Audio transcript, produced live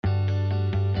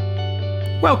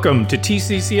Welcome to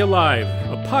TCC Alive,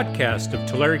 a podcast of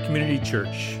Tulare Community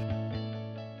Church.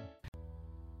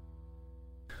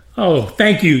 Oh,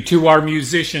 thank you to our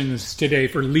musicians today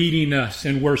for leading us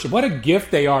in worship. What a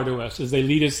gift they are to us as they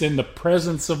lead us in the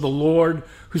presence of the Lord,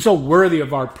 who's so worthy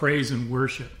of our praise and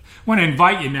worship. I want to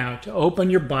invite you now to open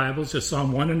your Bibles to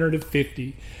Psalm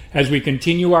 150 as we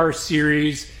continue our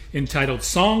series entitled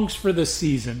Songs for the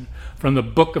Season from the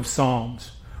Book of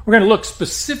Psalms. We're going to look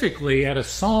specifically at a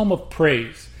psalm of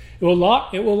praise. It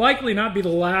will likely not be the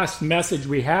last message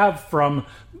we have from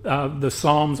the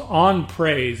Psalms on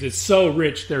praise. It's so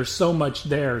rich. There's so much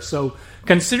there. So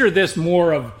consider this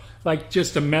more of like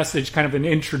just a message, kind of an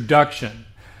introduction.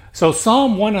 So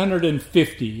Psalm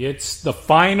 150, it's the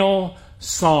final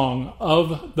song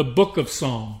of the Book of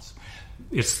Psalms.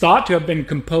 It's thought to have been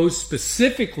composed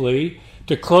specifically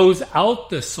to close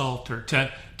out the Psalter,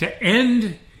 to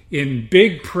end in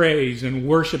big praise and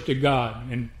worship to God.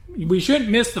 And we shouldn't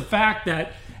miss the fact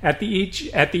that at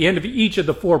the end of each of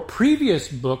the four previous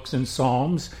books in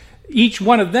Psalms, each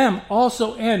one of them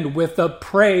also end with a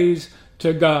praise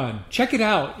to God. Check it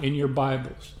out in your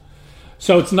Bibles.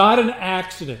 So it's not an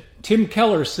accident. Tim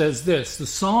Keller says this: the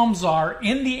Psalms are,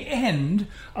 in the end,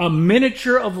 a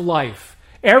miniature of life.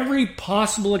 Every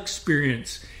possible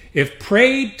experience, if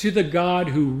prayed to the God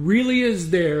who really is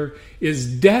there,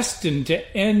 is destined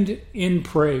to end in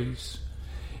praise.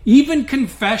 Even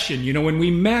confession, when we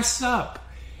mess up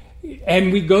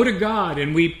and we go to God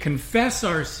and we confess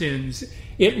our sins,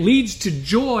 it leads to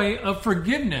joy of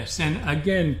forgiveness. And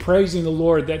again, praising the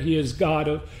Lord that He is God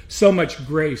of so much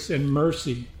grace and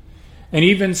mercy. And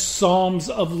even psalms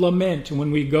of lament,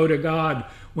 when we go to God,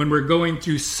 when we're going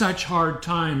through such hard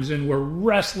times and we're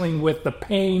wrestling with the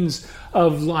pains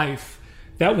of life,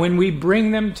 that when we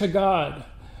bring them to God,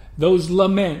 those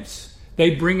laments,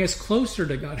 they bring us closer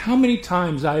to God. How many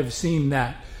times I've seen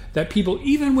that people,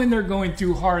 even when they're going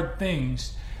through hard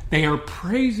things, they are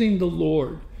praising the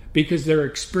Lord because they're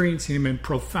experiencing Him in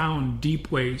profound,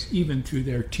 deep ways, even through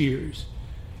their tears.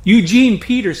 Eugene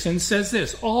Peterson says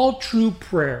this: all true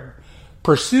prayer,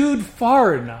 pursued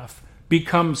far enough,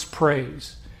 becomes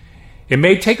praise. It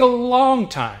may take a long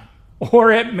time,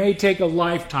 or it may take a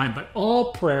lifetime, but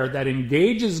all prayer that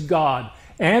engages God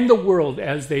and the world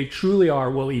as they truly are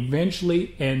will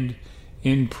eventually end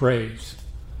in praise.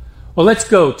 Well, let's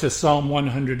go to Psalm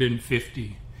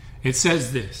 150. It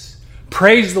says this: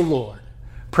 praise the Lord.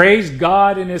 Praise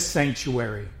God in His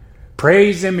sanctuary.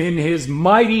 Praise Him in His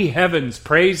mighty heavens.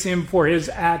 Praise Him for His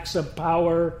acts of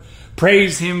power.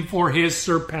 Praise Him for His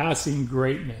surpassing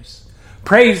greatness.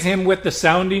 Praise Him with the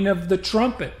sounding of the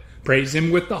trumpet. Praise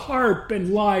Him with the harp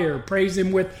and lyre. Praise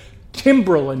Him with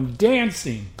timbrel and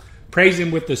dancing. Praise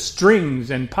Him with the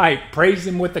strings and pipe. Praise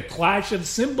Him with the clash of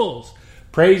cymbals.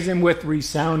 Praise Him with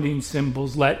resounding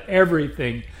cymbals. Let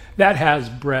everything that has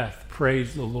breath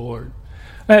praise the Lord.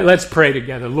 Let's pray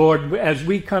together. Lord, as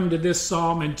we come to this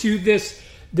psalm and to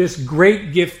this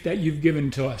great gift that You've given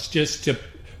to us, just to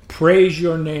praise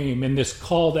Your name and this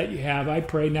call that You have, I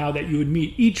pray now that You would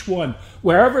meet each one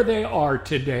wherever they are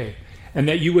today, and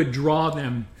that You would draw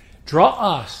them,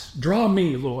 draw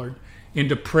me, Lord,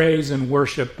 into praise and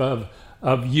worship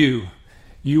of You.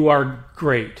 You are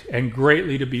great and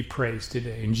greatly to be praised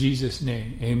today. In Jesus'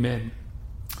 name, amen.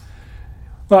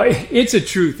 Well, it's a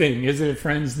true thing, isn't it,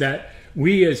 friends, that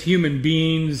we as human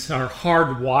beings are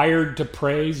hardwired to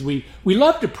praise. We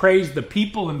love to praise the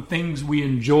people and things we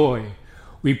enjoy.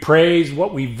 We praise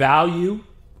what we value.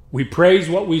 We praise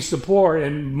what we support.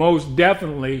 And most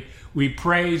definitely, we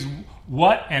praise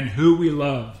what and who we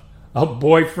love.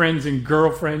 Boyfriends and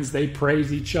girlfriends, they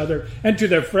praise each other. And to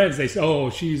their friends, they say, oh,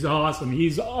 she's awesome.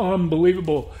 He's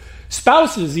unbelievable.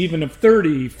 Spouses, even of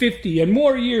 30, 50, and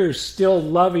more years, still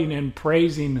loving and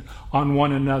praising on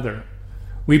one another.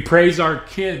 We praise our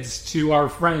kids to our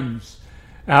friends.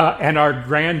 And our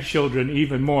grandchildren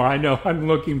even more. I know I'm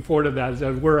looking forward to that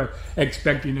as we're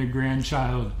expecting a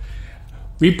grandchild.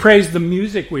 We praise the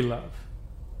music we love.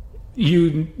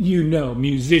 You know,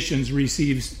 musicians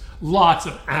receive lots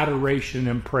of adoration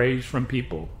and praise from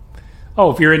people.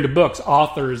 Oh, if you're into books,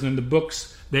 authors and the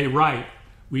books they write,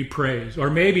 we praise.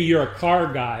 Or maybe you're a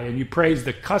car guy and you praise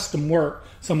the custom work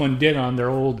someone did on their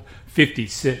old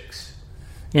 56.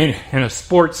 In a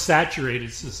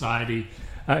sports-saturated society,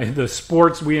 the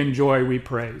sports we enjoy, we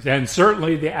praise. And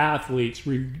certainly the athletes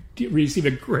receive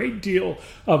a great deal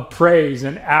of praise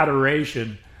and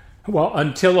adoration. Well,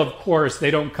 until, of course, they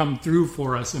don't come through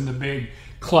for us in the big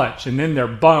clutch. And then they're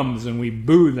bums and we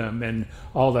boo them and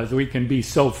all that. We can be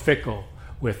so fickle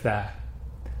with that.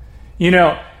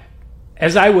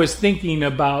 As I was thinking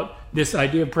about this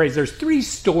idea of praise, there's three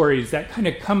stories that kind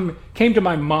of came to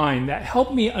my mind that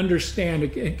help me understand,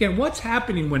 again, what's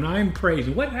happening when I'm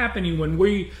praising, what's happening when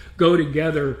we go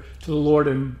together to the Lord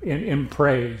in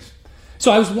praise.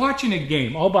 So I was watching a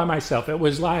game all by myself. It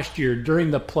was last year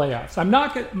during the playoffs. I'm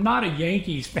not a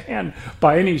Yankees fan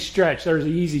by any stretch. There's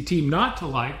an easy team not to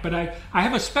like, but I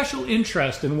have a special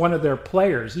interest in one of their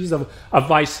players. He's a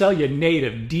Visalia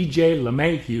native, DJ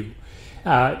LeMahieu.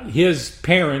 His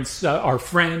parents are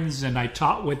friends, and I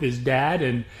taught with his dad.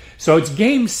 And so it's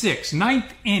game 6,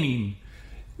 ninth inning.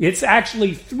 It's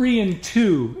actually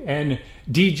 3-2, and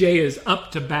DJ is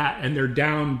up to bat, and they're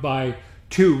down by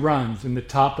 2 runs in the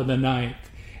top of the ninth.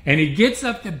 And he gets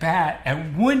up to bat,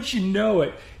 and once you know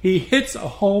it, he hits a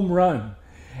home run.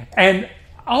 And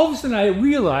all of a sudden I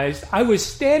realized I was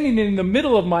standing in the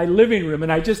middle of my living room,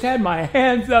 and I just had my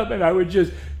hands up, and I was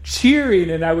just cheering,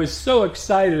 and I was so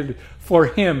excited for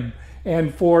him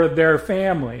and for their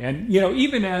family. And,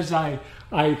 even as I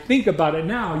think about it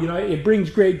now, it brings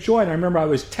great joy. And I remember I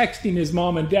was texting his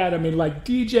mom and dad.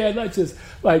 DJ, let's just,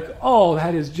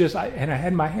 that is just, and I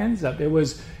had my hands up.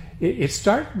 It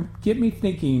started to get me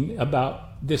thinking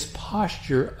about this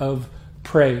posture of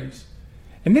praise.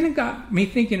 And then it got me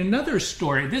thinking another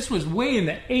story. This was way in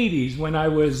the 80s when I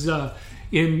was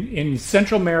in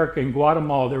Central America, in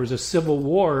Guatemala. There was a civil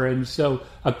war. And so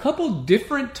a couple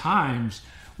different times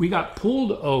we got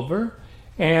pulled over,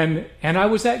 and I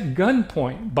was at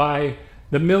gunpoint by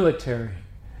the military.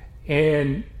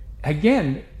 And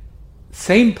again,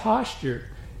 same posture,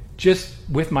 just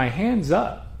with my hands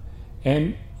up.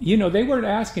 And, they weren't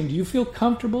asking, do you feel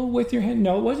comfortable with your hand?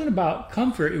 No, it wasn't about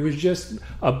comfort. It was just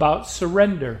about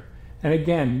surrender. And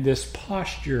again, this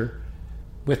posture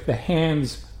with the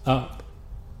hands up.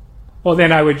 Well,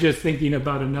 then I was just thinking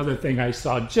about another thing I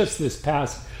saw just this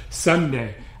past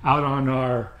Sunday out on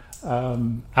our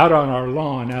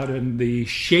lawn, out in the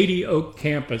Shady Oak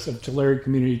campus of Tulare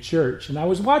Community Church. And I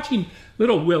was watching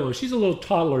little Willow. She's a little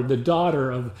toddler, the daughter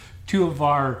of 2 of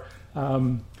our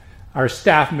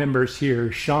staff members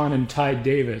here, Sean and Ty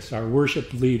Davis, our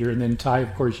worship leader. And then Ty,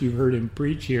 of course, you've heard him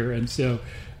preach here. And so,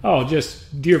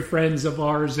 just dear friends of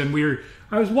ours. And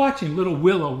I was watching little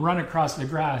Willow run across the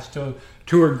grass to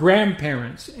her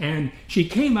grandparents. And she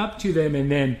came up to them, and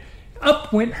then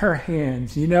up went her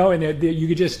hands, and you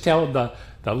could just tell the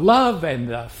love and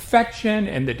the affection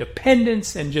and the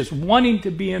dependence and just wanting to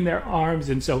be in their arms.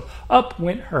 And so up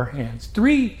went her hands.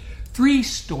 Three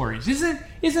stories.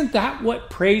 Isn't that what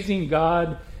praising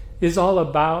God is all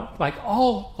about? Like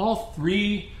all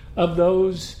 3 of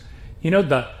those,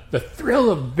 the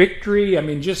thrill of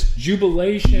victory. Just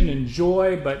jubilation and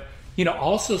joy, but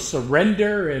also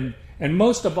surrender and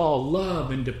most of all love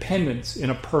and dependence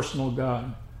in a personal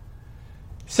God.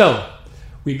 So,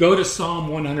 we go to Psalm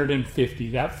 150.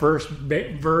 That first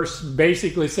verse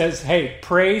basically says, hey,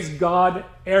 praise God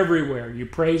everywhere. You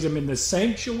praise Him in the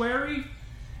sanctuary.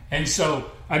 And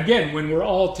so, again, when we're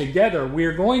all together,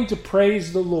 we're going to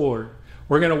praise the Lord.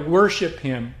 We're going to worship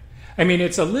Him.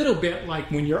 It's a little bit like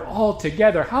when you're all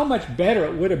together. How much better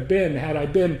it would have been had I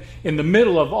been in the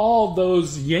middle of all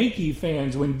those Yankee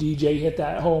fans when DJ hit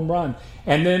that home run.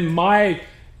 And then my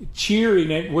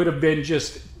cheering, it would have been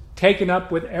just taken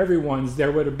up with everyone's.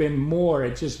 There would have been more.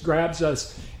 It just grabs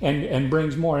us and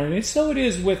brings more. And so it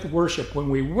is with worship. When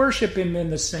we worship Him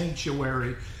in the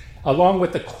sanctuary, along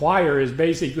with the choir is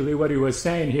basically what he was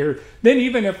saying here, then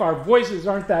even if our voices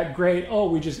aren't that great,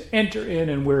 we just enter in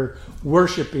and we're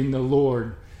worshiping the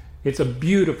Lord. It's a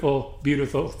beautiful,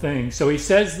 beautiful thing. So he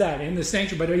says that in the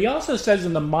sanctuary, but he also says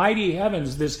in the mighty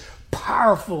heavens, this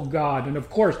powerful God. And of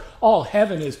course, all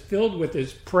heaven is filled with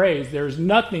His praise. There's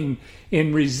nothing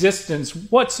in resistance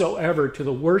whatsoever to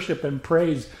the worship and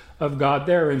praise of God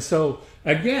there. And so,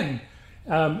 again,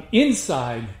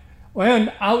 inside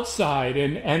and outside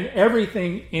and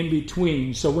everything in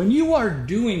between. So when you are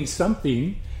doing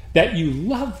something that you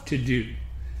love to do,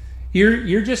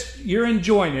 you're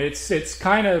enjoying it. It's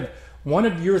kind of one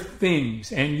of your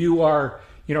things, and you are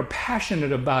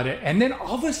passionate about it. And then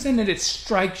all of a sudden it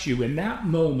strikes you in that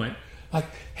moment, like,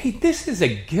 hey, this is a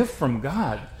gift from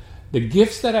God. The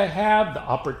gifts that I have, the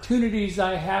opportunities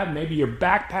I have. Maybe you're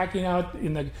backpacking out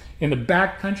in the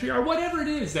back country, or whatever it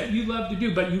is that you love to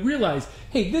do. But you realize,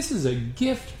 hey, this is a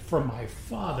gift from my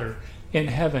Father in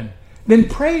heaven. Then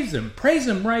praise Him. Praise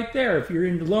Him right there. If you're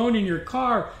alone in your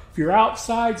car, if you're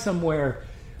outside somewhere,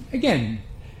 again,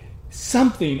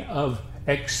 something of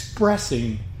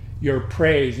expressing your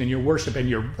praise and your worship and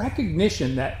your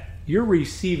recognition that you're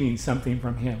receiving something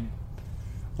from Him.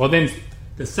 Well, then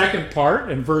the second part,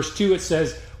 in verse 2, it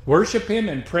says, worship Him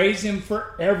and praise Him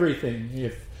for everything.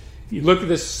 If you look at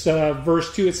this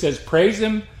verse 2, it says, praise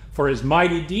Him for his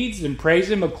mighty deeds and praise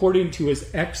him according to his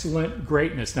excellent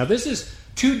greatness. Now, this is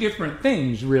two different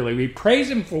things, really. We praise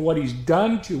him for what he's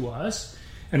done to us,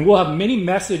 and we'll have many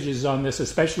messages on this,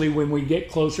 especially when we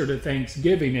get closer to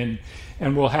Thanksgiving,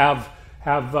 and we'll have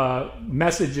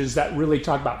messages that really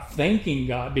talk about thanking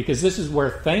God, because this is where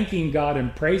thanking God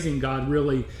and praising God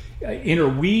really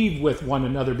interweave with one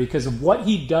another because of what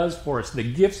he does for us, the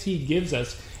gifts he gives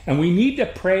us, and we need to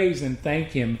praise and thank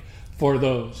him for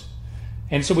those.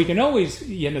 And so we can always,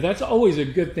 that's always a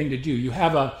good thing to do. You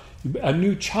have a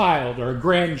new child or a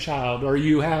grandchild, or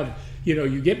you have,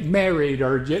 you get married,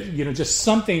 or just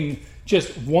something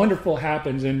just wonderful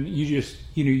happens, and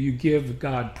you give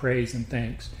God praise and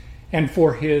thanks, and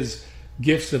for his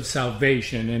gifts of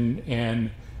salvation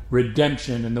and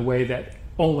redemption and the way that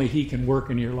only he can work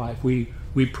in your life.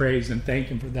 We praise and thank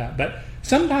him for that. But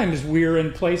sometimes we're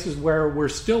in places where we're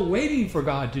still waiting for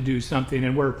God to do something,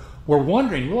 and we're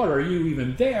wondering, Lord, are you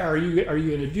even there? Are you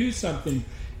going to do something?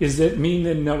 Does it mean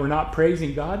that no, we're not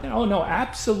praising God? Oh, no,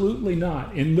 absolutely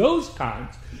not. In those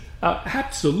times,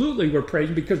 absolutely we're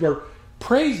praising, because we're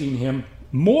praising him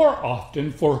more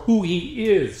often for who he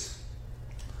is,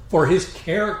 for his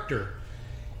character.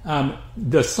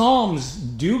 The Psalms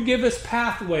do give us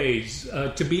pathways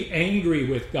to be angry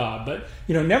with God, but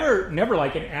never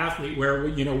like an athlete where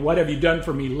what have you done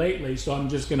for me lately? So I'm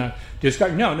just going to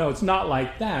discard. No, it's not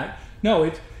like that.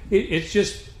 No, it's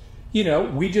just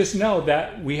we just know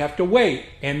that we have to wait,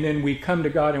 and then we come to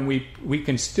God, and we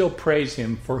can still praise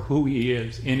him for who he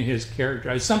is in his character.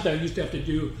 It's something I used to have to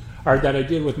do, or that I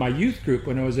did with my youth group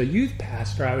when I was a youth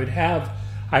pastor.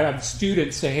 I have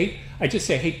students say,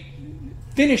 hey,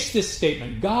 finish this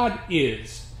statement. God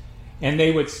is. And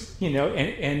they would,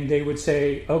 and they would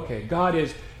say, okay, God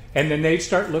is. And then they'd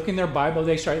start looking their Bible. And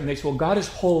they say, well, God is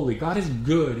holy. God is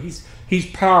good.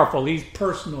 He's powerful. He's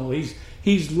personal.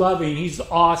 He's loving. He's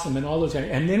awesome. And all those things.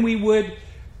 And then we would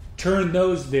turn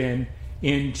those then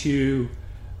into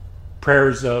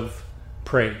prayers of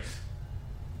praise.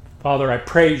 Father, I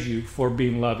praise you for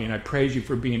being loving. I praise you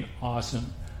for being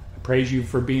awesome. I praise you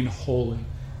for being holy.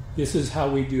 This is how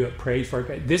we do it. Praise for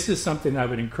God. This is something I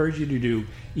would encourage you to do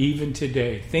even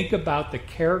today. Think about the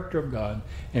character of God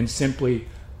and simply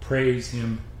praise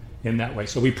him in that way.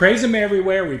 So we praise him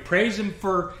everywhere. We praise him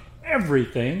for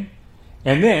everything.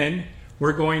 And then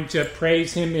we're going to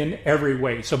praise him in every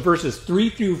way. So verses 3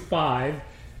 through 5,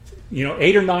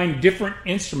 8 or 9 different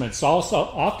instruments, also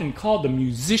often called the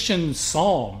musician's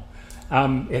psalm.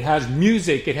 It has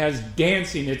music. It has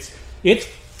dancing. It's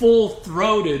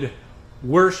full-throated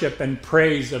worship and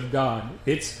praise of God.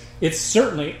 It's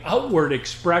certainly outward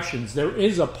expressions. There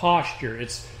is a posture.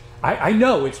 I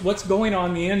know it's what's going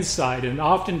on the inside, and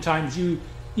oftentimes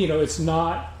it's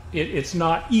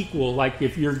not equal. Like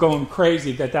if you're going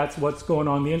crazy, that's what's going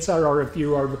on the inside, or if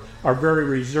you are very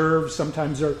reserved,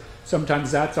 sometimes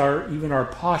that's our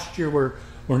posture.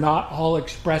 We're not all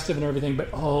expressive and everything,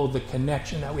 but the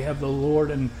connection that we have the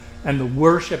Lord and the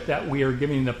worship that we are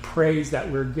giving, the praise that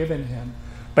we're giving him.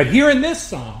 But here in this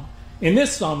psalm,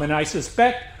 and I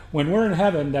suspect when we're in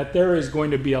heaven that there is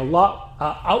going to be a lot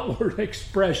outward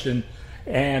expression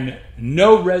and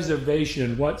no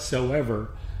reservation whatsoever.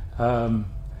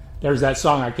 There's that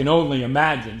song, I Can Only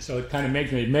Imagine. So it kind of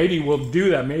makes me, maybe we'll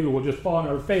do that. Maybe we'll just fall on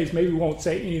our face. Maybe we won't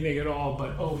say anything at all.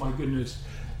 But oh my goodness,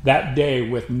 that day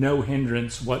with no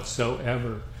hindrance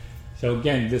whatsoever. So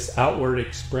again, this outward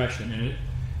expression in it.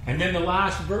 And then the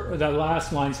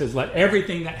last line says, let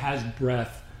everything that has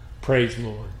breath praise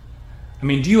Lord. I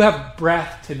mean, do you have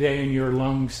breath today in your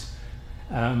lungs?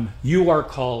 You are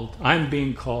called, I'm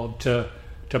being called to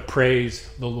praise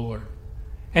the Lord.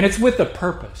 And it's with a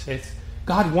purpose.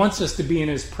 God wants us to be in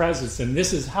his presence, and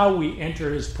this is how we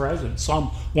enter his presence. Psalm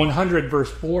 100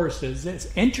 verse 4 says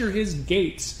this, enter his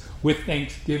gates with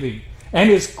thanksgiving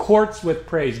and his courts with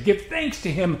praise. Give thanks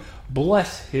to him,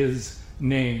 bless his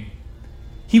name.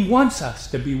 He wants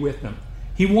us to be with him.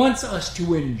 He wants us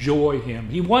to enjoy him.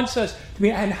 He wants us to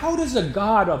be. And how does a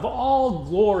God of all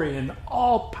glory and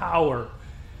all power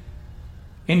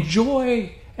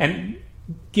enjoy and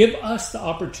give us the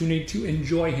opportunity to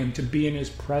enjoy him, to be in his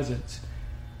presence?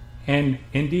 And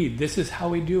indeed, this is how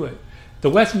we do it. The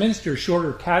Westminster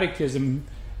Shorter Catechism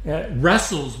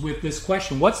wrestles with this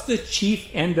question. What's the chief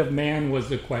end of man was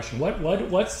the question.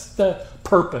 What's the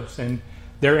purpose? And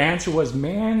their answer was,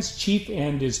 man's chief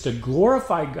end is to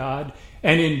glorify God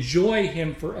and enjoy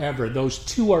him forever. Those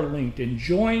two are linked,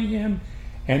 enjoying him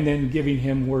and then giving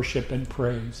him worship and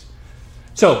praise.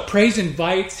 So praise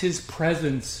invites his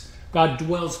presence. God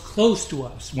dwells close to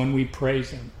us when we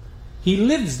praise him. He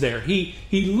lives there. He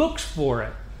looks for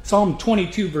it. Psalm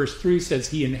 22 verse 3 says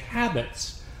he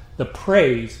inhabits the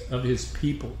praise of his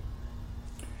people.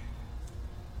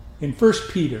 In 1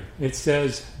 Peter, it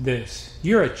says this: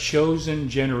 "You're a chosen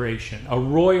generation, a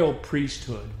royal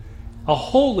priesthood, a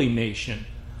holy nation,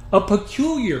 a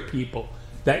peculiar people,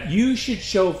 that you should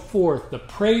show forth the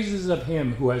praises of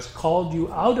him who has called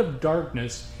you out of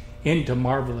darkness into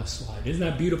marvelous light." Isn't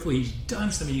that beautiful? He's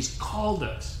done something. He's called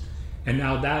us. And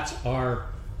now that's our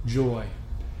joy.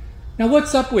 Now,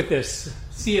 what's up with this?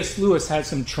 C.S. Lewis had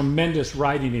some tremendous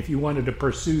writing if you wanted to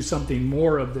pursue something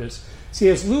more of this.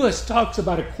 C.S. Lewis talks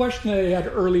about a question that he had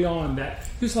early on, that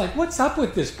he was like, what's up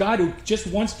with this God who just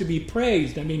wants to be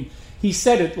praised? I mean, he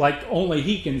said it like only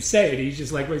he can say it. He's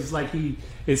just like, it's like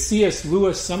is C.S.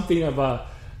 Lewis something of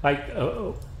like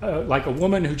a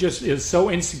woman who just is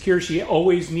so insecure she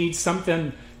always needs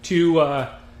something to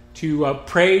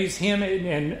praise him?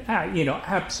 And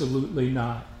absolutely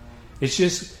not. It's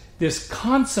just this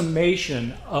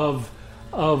consummation of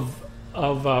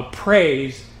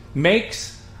praise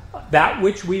makes that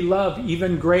which we love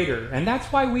even greater. And that's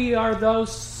why we are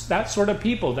that sort of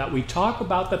people, that we talk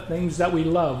about the things that we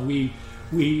love. We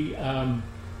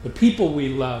the people we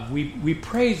love, we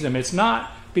praise them. It's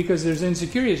not because there's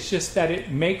insecurity, it's just that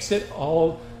it makes it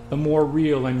all the more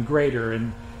real and greater.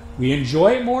 And we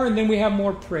enjoy it more, and then we have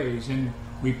more praise. And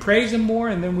we praise him more,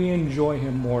 and then we enjoy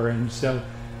him more. And so,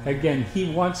 again,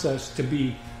 he wants us to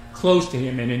be close to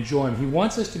him and enjoy him. He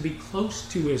wants us to be close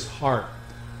to his heart.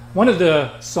 One of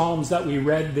the Psalms that we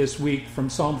read this week from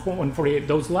Psalm 148,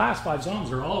 those last 5 Psalms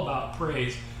are all about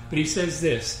praise. But he says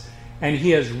this: "And he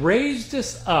has raised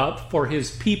us up for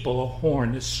his people a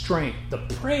horn, the strength, the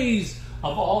praise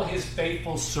of all his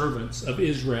faithful servants of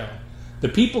Israel." The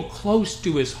people close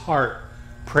to his heart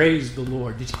praise the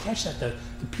Lord. Did you catch that? The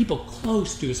people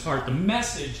close to his heart. The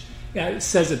message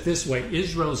says it this way: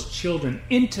 Israel's children,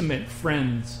 intimate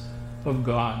friends of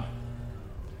God.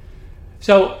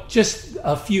 So, just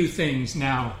a few things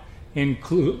now in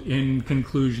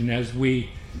conclusion as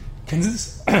we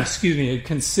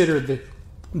consider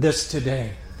this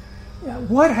today.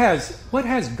 What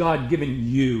has God given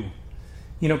you?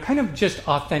 Kind of just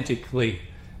authentically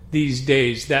these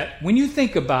days, that when you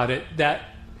think about it, that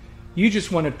you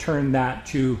just want to turn that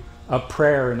to a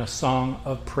prayer and a song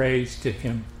of praise to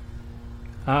him.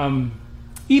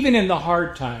 Even in the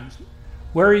hard times,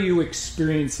 where are you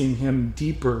experiencing him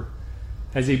deeper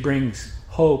as he brings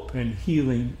hope and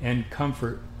healing and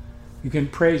comfort? You can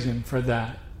praise him for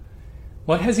that.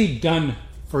 What has he done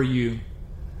for you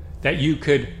that you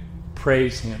could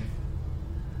praise him?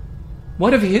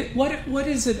 What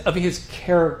is it of his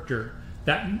character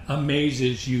that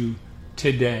amazes you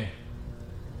today?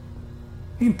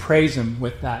 You can praise him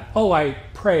with that. Oh, I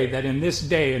pray that in this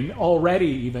day, and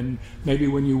already even maybe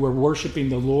when you were worshiping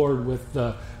the Lord with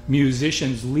the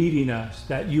musicians leading us,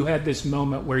 that you had this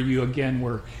moment where you again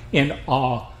were in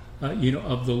awe,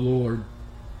 of the Lord.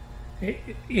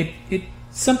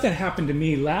 Something happened to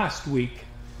me last week,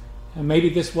 and maybe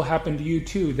this will happen to you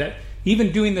too, that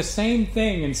even doing the same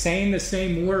thing and saying the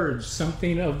same words,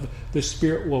 something of the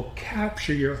Spirit will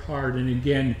capture your heart and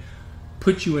again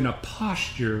put you in a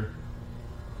posture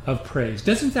of praise.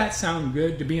 Doesn't that sound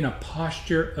good, to be in a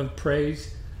posture of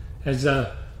praise, as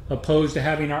opposed to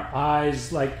having our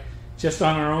eyes like just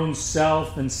on our own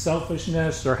self and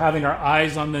selfishness, or having our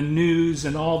eyes on the news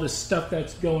and all the stuff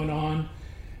that's going on?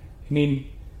 I mean,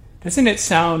 doesn't it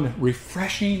sound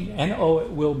refreshing? And it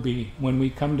will be when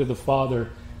we come to the Father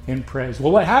in praise.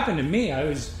 Well, what happened to me,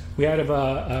 we had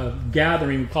a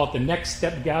gathering, we call it the Next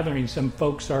Step Gathering. Some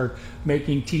folks are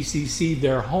making TCC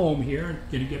their home here,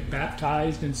 going to get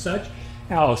baptized and such.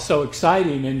 Oh, so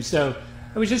exciting. And so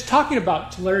I was just talking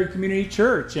about Tulare Community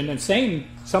Church and saying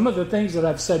some of the things that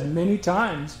I've said many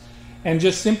times, and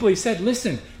just simply said,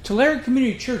 listen, Tulare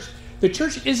Community Church, the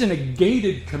church isn't a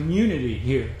gated community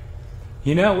here.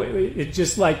 It's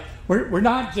just like, we're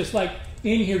not just like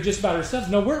in here just about ourselves.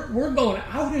 No, we're going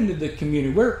out into the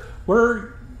community.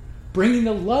 We're bringing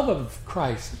the love of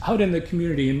Christ out in the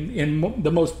community in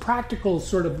the most practical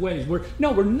sort of ways.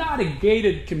 We're not a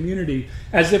gated community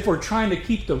as if we're trying to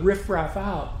keep the riffraff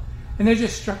out. And it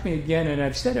just struck me again, and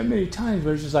I've said it many times,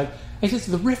 but it's just like,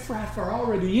 the riffraff are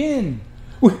already in.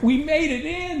 We made it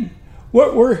in.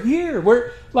 We're here.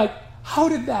 We're like, how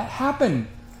did that happen?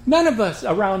 None of us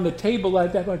around the table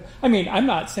at that point. I mean, I'm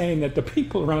not saying that the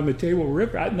people around the table were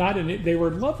riffraff. Not in it. They were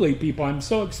lovely people. I'm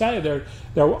so excited.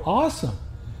 They were awesome.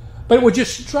 But what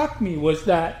just struck me was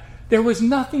that there was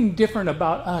nothing different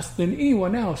about us than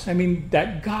anyone else. I mean,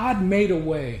 that God made a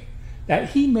way. That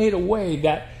he made a way.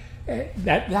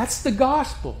 That's the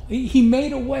gospel. He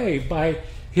made a way by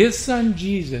his son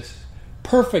Jesus,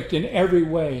 perfect in every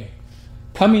way,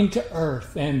 coming to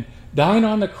earth and dying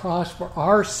on the cross for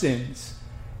our sins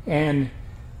and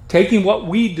taking what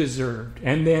we deserved,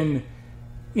 and then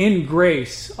in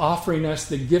grace offering us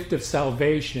the gift of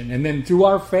salvation, and then through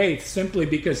our faith, simply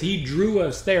because he drew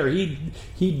us there,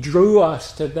 he drew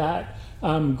us to that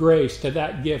grace, to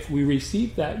that gift. We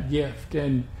received that gift,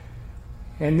 and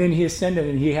then he ascended,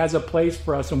 and he has a place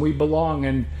for us, and we belong,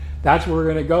 and that's where we're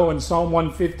going to go. And Psalm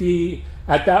 150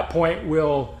 at that point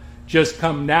will just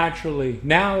come naturally.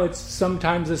 Now it's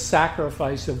sometimes a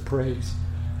sacrifice of praise.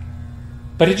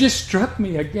 But it just struck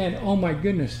me again, oh my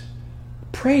goodness,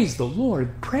 praise the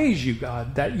Lord, praise you,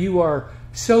 God, that you are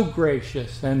so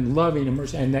gracious and loving and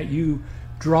merciful, and that you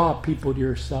draw people to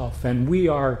yourself, and we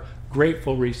are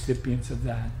grateful recipients of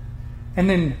that. And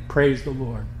then praise the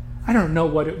Lord. I don't know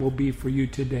what it will be for you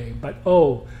today, but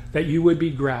oh, that you would be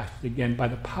grasped again by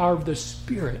the power of the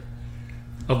Spirit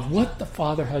of what the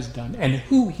Father has done and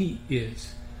who he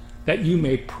is, that you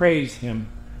may praise him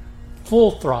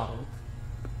full throttle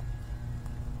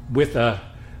with a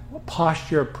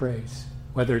posture of praise,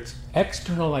 whether it's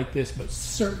external like this, but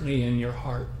certainly in your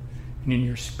heart and in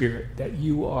your spirit, that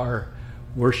you are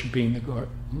worshiping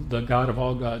the God of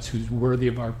all gods, who's worthy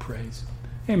of our praise.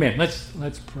 Amen.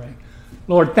 Let's pray.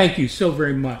 Lord, thank you so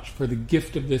very much for the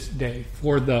gift of this day,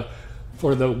 for the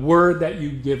word that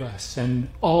you give us, and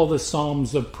all the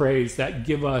psalms of praise that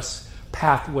give us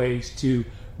pathways to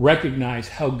recognize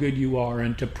how good you are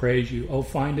and to praise you. Oh,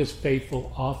 find us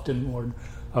faithful often, Lord,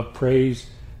 of praise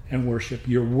and worship.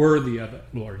 You're worthy of it,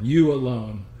 Lord. You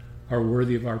alone are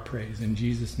worthy of our praise. In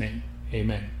Jesus' name,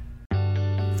 amen.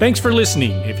 Thanks for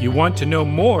listening. If you want to know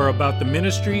more about the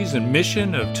ministries and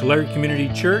mission of Tulare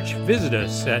Community Church, visit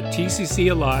us at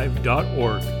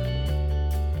tccalive.org.